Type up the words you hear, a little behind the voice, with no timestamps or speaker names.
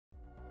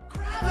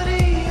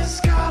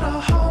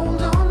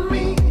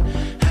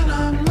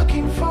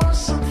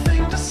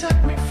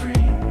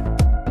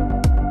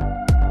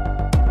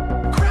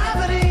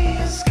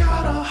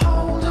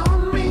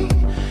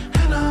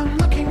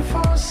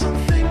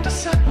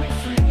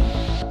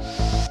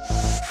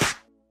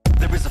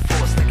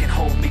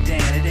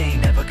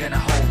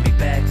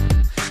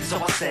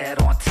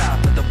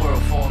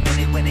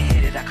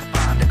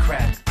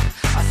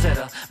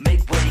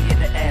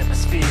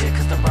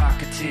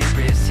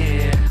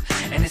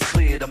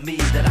of me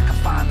that I can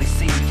finally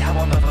see how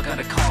I'm ever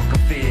gonna conquer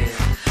fear.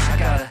 I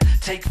gotta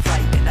take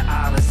flight in the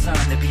isle of sun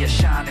to be a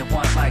shining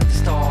one like the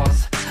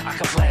stars. I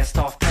can blast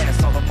off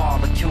past all the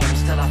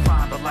molecules till I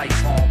find the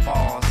life on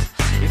Mars.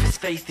 If it's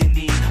faith you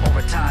need or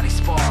a tiny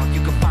spark,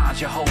 you can find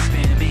your hope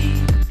in me.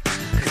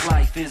 Cause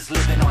life is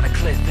living on a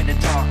cliff in the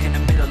dark in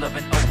the middle of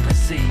an open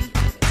sea.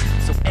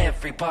 So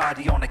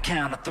everybody on the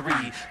count of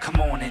 3, come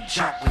on and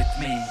jump with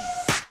me.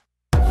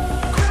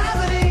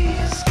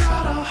 Gravity's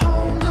got a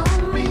hold